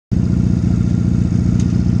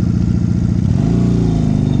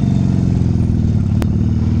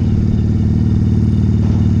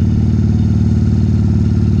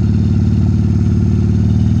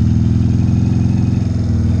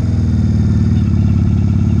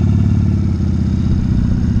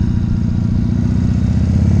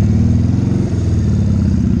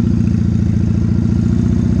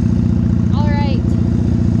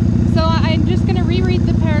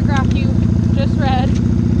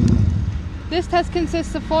This test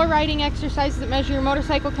consists of 4 riding exercises that measure your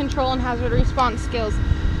motorcycle control and hazard response skills.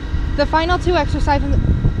 The final 2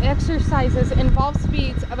 exercises involve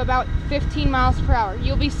speeds of about 15 miles per hour.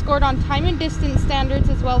 You'll be scored on time and distance standards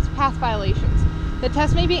as well as path violations. The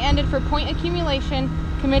test may be ended for point accumulation,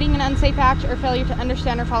 committing an unsafe act, or failure to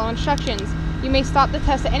understand or follow instructions. You may stop the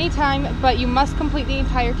test at any time, but you must complete the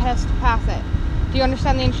entire test to pass it. Do you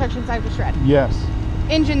understand the instructions I've just read? Yes.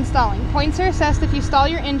 Engine stalling. Points are assessed if you stall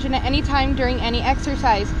your engine at any time during any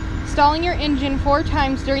exercise. Stalling your engine 4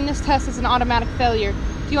 times during this test is an automatic failure.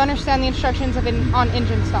 Do you understand the instructions on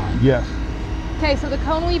engine stalling? Yes. Okay, so the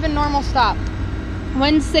cone weave and normal stop.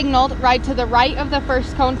 When signaled, ride to the right of the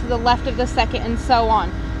first cone, to the left of the second, and so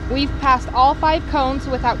on. We've passed all 5 cones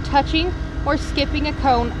without touching or skipping a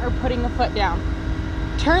cone or putting a foot down.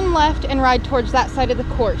 Turn left and ride towards that side of the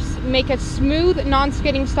course. Make a smooth,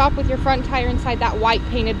 non-skidding stop with your front tire inside that white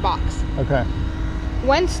painted box. Okay.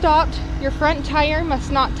 When stopped, your front tire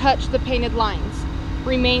must not touch the painted lines.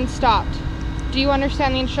 Remain stopped. Do you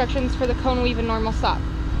understand the instructions for the cone weave and normal stop?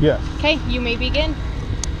 Yes. Okay, you may begin.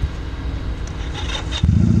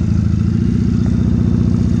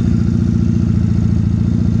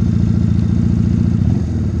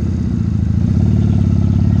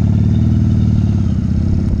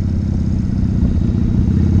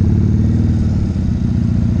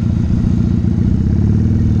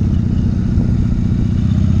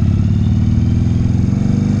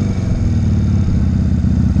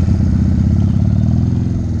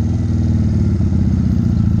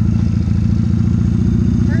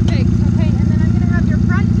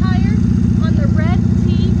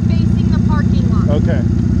 Okay.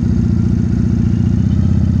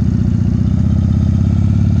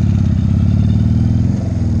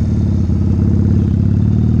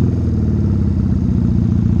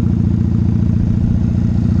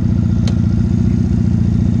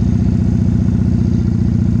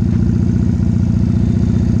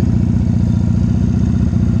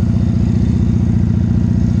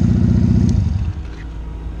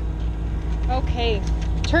 Okay.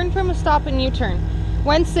 Turn from a stop and U-turn.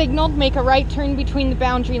 When signaled, make a right turn between the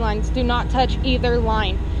boundary lines. Do not touch either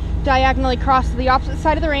line. Diagonally cross to the opposite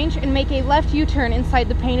side of the range and make a left U-turn inside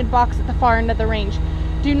the painted box at the far end of the range.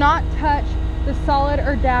 Do not touch the solid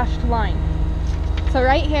or dashed line. So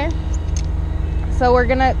right here, so we're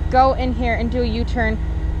gonna go in here and do a U-turn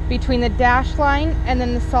between the dashed line and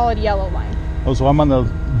then the solid yellow line. Oh, so I'm on the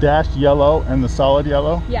dashed yellow and the solid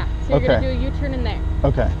yellow? Yeah, so you're gonna do a U-turn in there.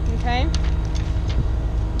 Okay. Okay.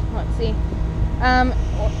 Let's see.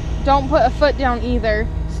 Don't put a foot down either.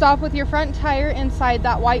 Stop with your front tire inside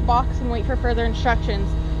that white box and wait for further instructions.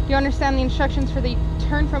 Do you understand the instructions for the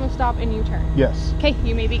turn from a stop and U-turn? Yes. Okay,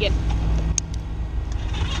 you may begin.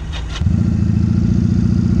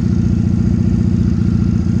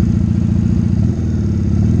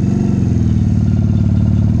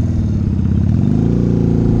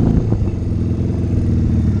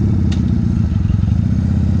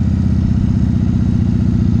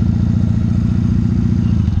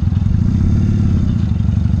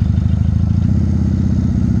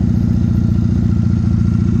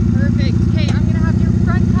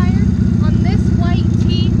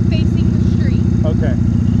 Okay.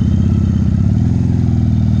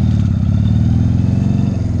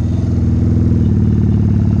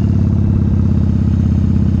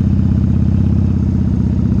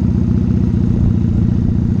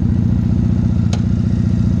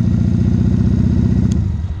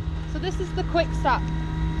 So this is the quick stop.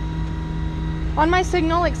 On my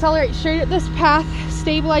signal, accelerate straight at this path.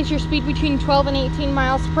 Stabilize your speed between 12 and 18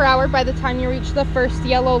 miles per hour by the time you reach the first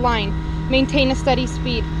yellow line. Maintain a steady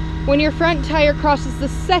speed. When your front tire crosses the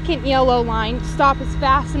second yellow line, stop as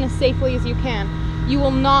fast and as safely as you can. You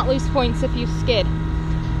will not lose points if you skid.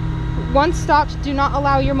 Once stopped, do not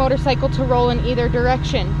allow your motorcycle to roll in either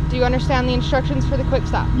direction. Do you understand the instructions for the quick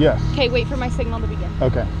stop? Yes. Okay, wait for my signal to begin.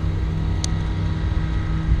 Okay.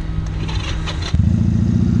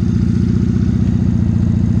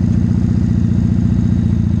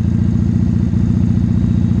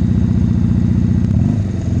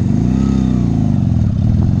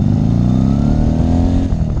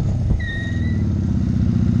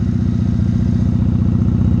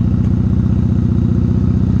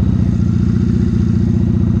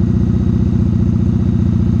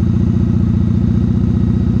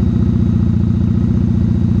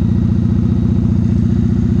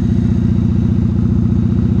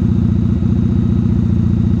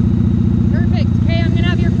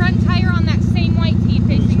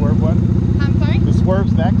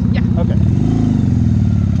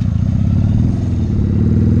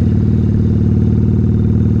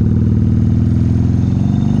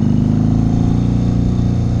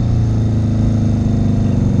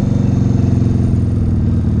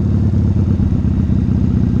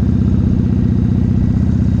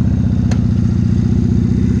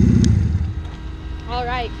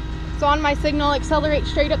 on my signal, accelerate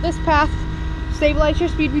straight up this path. Stabilize your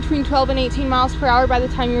speed between 12 and 18 miles per hour by the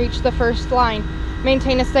time you reach the first line.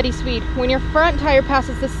 Maintain a steady speed. When your front tire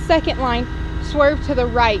passes the second line, swerve to the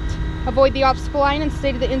right. Avoid the obstacle line and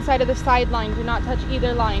stay to the inside of the side line. Do not touch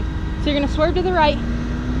either line. So you're going to swerve to the right,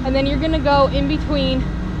 and then you're going to go in between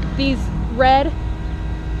these red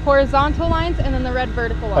horizontal lines and then the red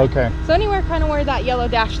vertical line. Okay. So anywhere kind of where that yellow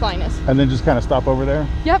dash line is. And then just kind of stop over there?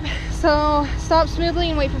 Yep. So stop smoothly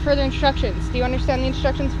and wait for further instructions. Do you understand the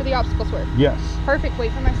instructions for the obstacle swerve? Yes. Perfect.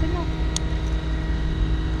 Wait for my signal.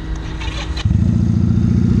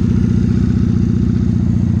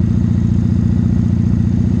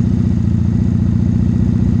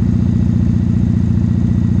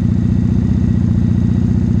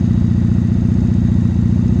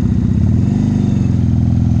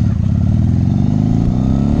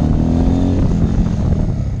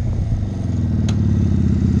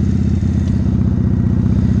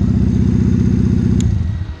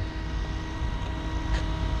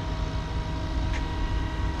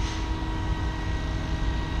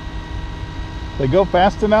 They go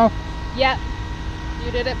fast enough? Yep, you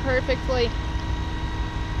did it perfectly.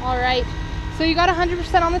 All right, so you got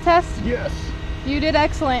 100% on the test? Yes. You did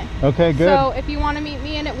excellent. Okay, good. So if you want to meet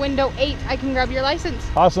me in at window 8, I can grab your license.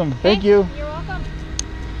 Awesome, thank Okay? you. You're